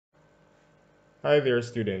Hi there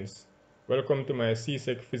students, welcome to my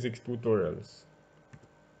CSEC physics tutorials.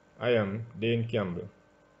 I am Dane Campbell.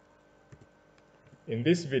 In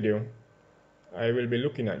this video, I will be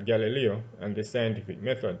looking at Galileo and the scientific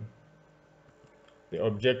method. The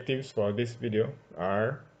objectives for this video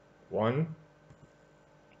are 1.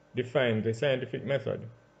 Define the scientific method.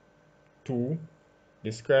 2.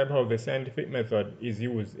 Describe how the scientific method is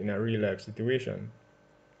used in a real-life situation.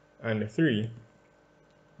 And 3.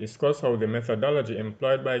 Discuss how the methodology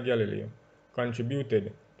employed by Galileo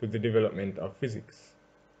contributed to the development of physics.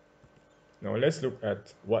 Now let's look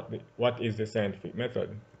at what is the scientific method.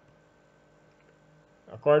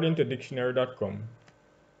 According to dictionary.com,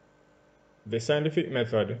 the scientific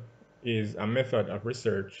method is a method of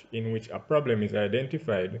research in which a problem is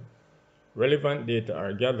identified, relevant data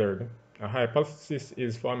are gathered, a hypothesis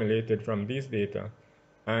is formulated from these data,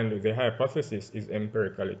 and the hypothesis is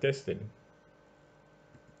empirically tested.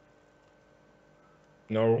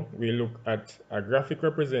 Now we look at a graphic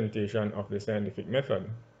representation of the scientific method.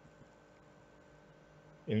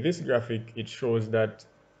 In this graphic, it shows that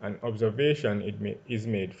an observation is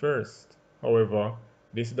made first. However,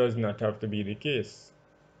 this does not have to be the case.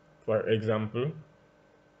 For example,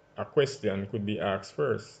 a question could be asked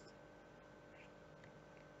first.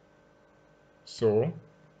 So,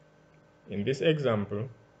 in this example,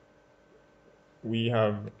 we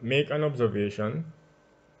have make an observation,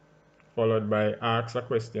 followed by ask a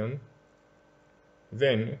question,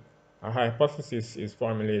 then a hypothesis is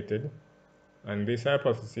formulated, and this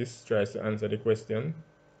hypothesis tries to answer the question.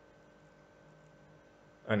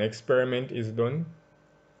 An experiment is done,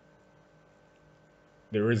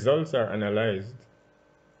 the results are analyzed,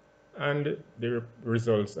 and the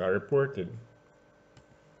results are reported.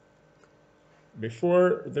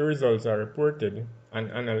 Before the results are reported,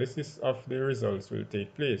 an analysis of the results will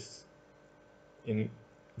take place. In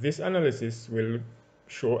this analysis will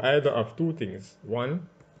show either of two things. One,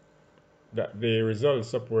 that the results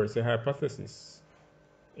supports a hypothesis.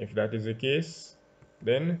 If that is the case,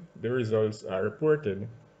 then the results are reported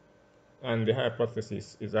and the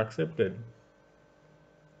hypothesis is accepted.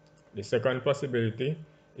 The second possibility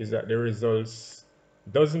is that the results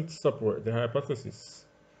doesn't support the hypothesis,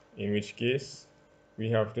 in which case we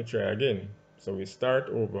have to try again. So we start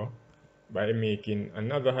over by making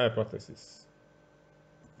another hypothesis,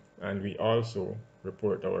 and we also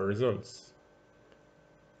report our results.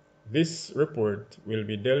 This report will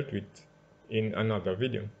be dealt with in another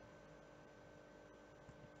video.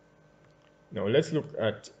 Now let's look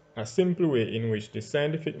at a simple way in which the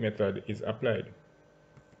scientific method is applied.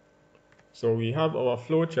 So we have our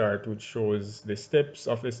flowchart which shows the steps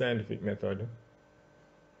of the scientific method.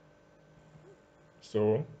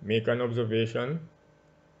 So make an observation.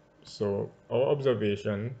 So our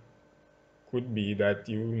observation could be that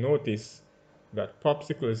you notice that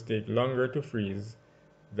popsicles take longer to freeze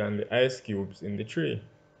than the ice cubes in the tray.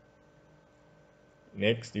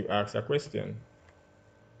 Next, you ask a question.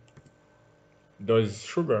 Does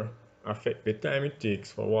sugar affect the time it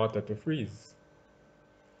takes for water to freeze?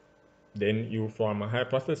 Then you form a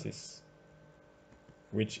hypothesis,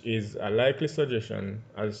 which is a likely suggestion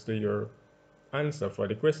as to your answer for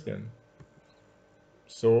the question.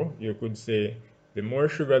 So you could say, the more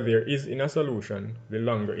sugar there is in a solution, the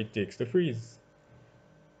longer it takes to freeze.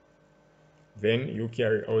 Then you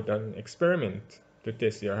carry out an experiment to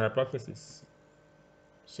test your hypothesis.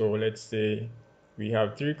 So let's say we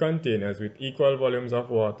have 3 containers with equal volumes of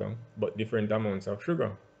water, but different amounts of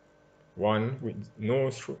sugar. One with no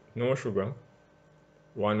sugar,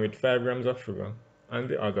 one with 5 grams of sugar, and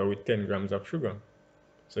the other with 10 grams of sugar.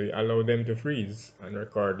 So you allow them to freeze and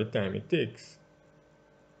record the time it takes.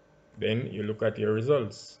 Then you look at your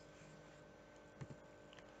results.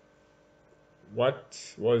 What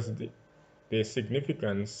was the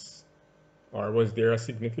significance, or was there a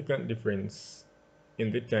significant difference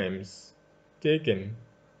in the times taken?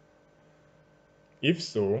 If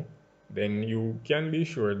so, then you can be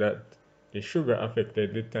sure that the sugar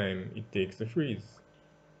affected the time it takes to freeze.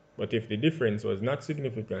 But if the difference was not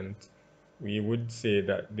significant, we would say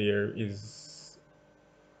that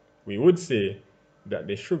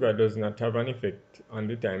the sugar does not have an effect on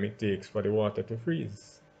the time it takes for the water to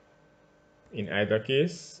freeze. In either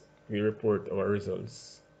case, we report our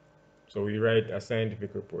results. So we write a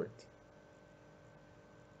scientific report.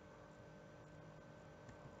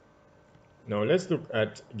 Now let's look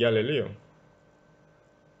at Galileo.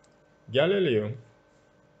 Galileo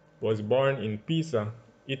was born in Pisa,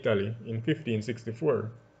 Italy in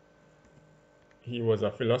 1564. He was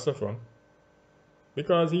a philosopher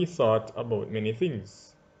because he thought about many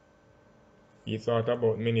things. He thought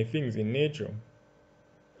about many things in nature,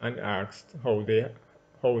 and asked how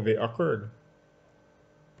they occurred.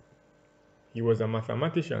 He was a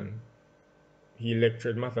mathematician. He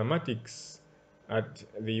lectured mathematics at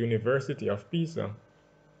the University of Pisa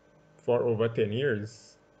for over 10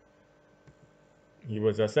 years. He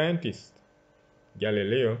was a scientist.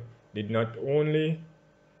 Galileo did not only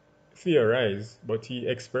theorize, but he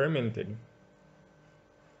experimented.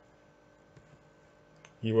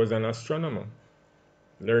 He was an astronomer.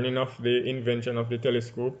 Learning of the invention of the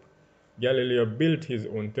telescope, Galileo built his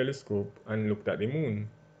own telescope and looked at the moon.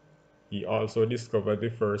 He also discovered the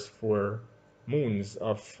first 4 moons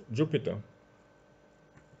of Jupiter.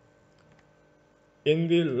 In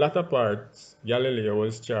the latter parts, Galileo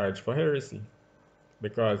was charged for heresy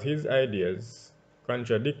because his ideas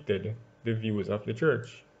contradicted the views of the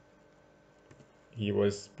church. He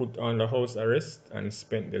was put under house arrest and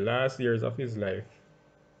spent the last years of his life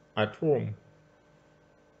at home.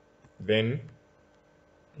 Then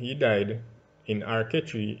he died in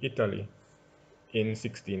Arcetri, Italy in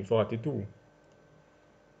 1642.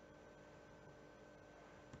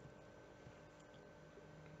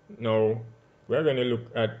 Now, we're going to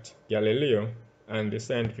look at Galileo and the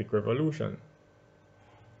scientific revolution.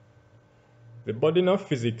 The budding of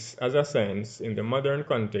physics as a science in the modern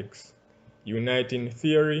context, uniting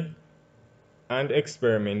theory and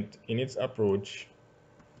experiment in its approach,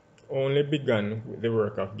 only began with the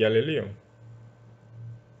work of Galileo.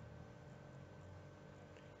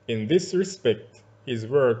 In this respect, his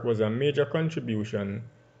work was a major contribution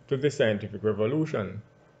to the scientific revolution.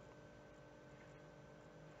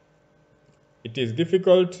 It is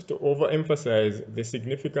difficult to overemphasize the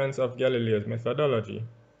significance of Galileo's methodology,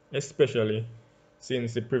 especially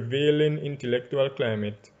since the prevailing intellectual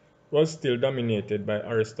climate was still dominated by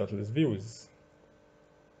Aristotle's views.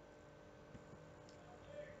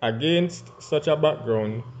 Against such a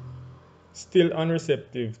background, still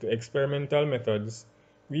unreceptive to experimental methods,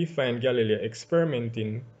 we find Galileo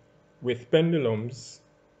experimenting with pendulums,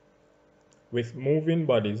 with moving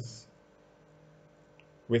bodies,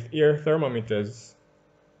 with air thermometers,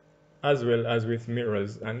 as well as with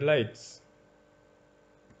mirrors and lights.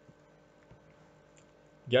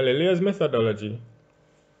 Galileo's methodology,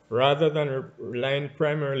 rather than relying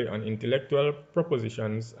primarily on intellectual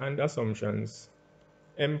propositions and assumptions,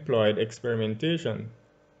 employed experimentation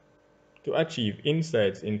to achieve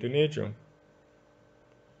insights into nature.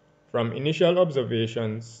 From initial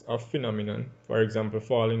observations of phenomena, for example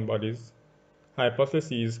falling bodies,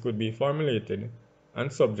 hypotheses could be formulated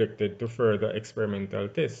and subjected to further experimental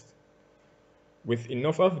tests. With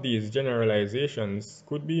enough of these generalizations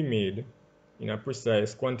could be made in a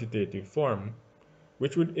precise quantitative form,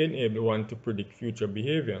 which would enable one to predict future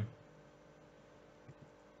behavior.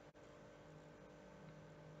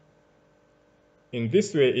 In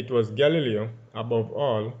this way, it was Galileo, above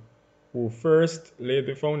all, who first laid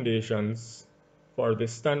the foundations for the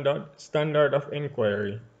standard of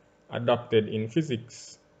inquiry adopted in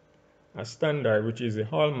physics, a standard which is a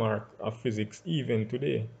hallmark of physics even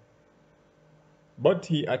today. But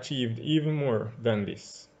he achieved even more than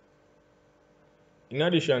this. In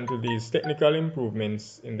addition to these technical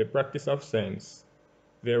improvements in the practice of science,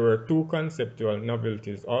 there were 2 conceptual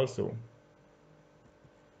novelties also.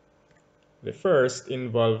 The first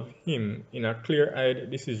involved him in a clear-eyed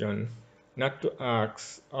decision not to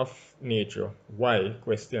ask of nature why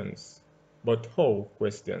questions, but how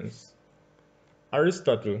questions.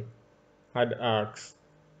 Aristotle had asked,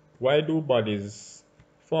 why do bodies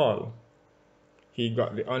fall? He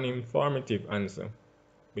got the uninformative answer,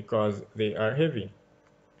 because they are heavy.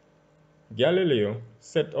 Galileo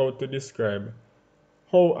set out to describe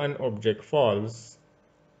how an object falls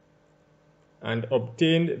and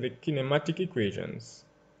obtained the kinematic equations.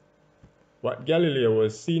 What Galileo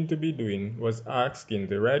was seen to be doing was asking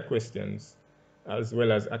the right questions, as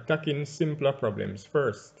well as attacking simpler problems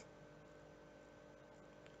first.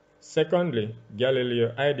 Secondly,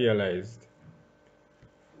 Galileo idealized.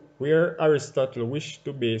 Where Aristotle wished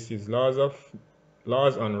to base his laws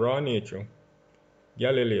on raw nature,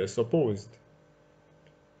 Galileo supposed.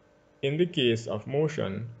 In the case of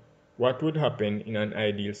motion, what would happen in an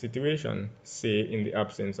ideal situation, say in the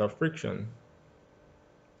absence of friction?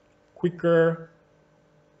 Quicker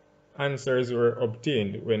answers were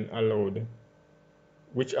obtained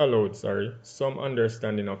which allowed some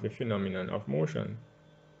understanding of the phenomenon of motion.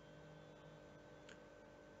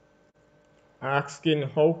 Asking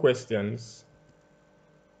how questions,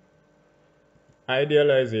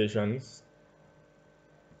 idealizations,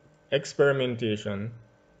 experimentation,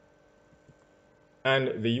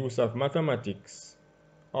 and the use of mathematics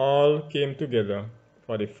all came together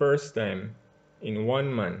for the first time in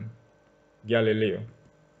one man, Galileo.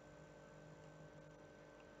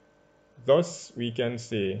 Thus, we can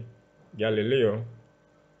say Galileo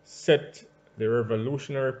set the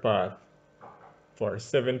revolutionary path for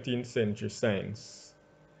 17th century science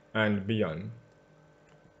and beyond.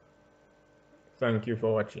 Thank you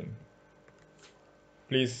for watching.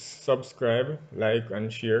 Please subscribe, like,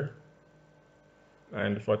 and share.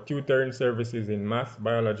 And for tutoring services in math,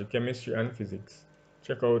 biology, chemistry, and physics,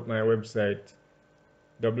 check out my website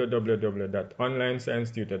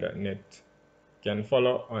www.onlinesciencetutor.net. You can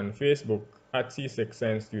follow on Facebook at CSEC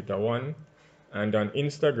Science Tutor 1 and on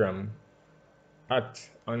Instagram at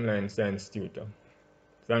Online Science Tutor.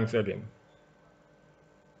 Thanks again.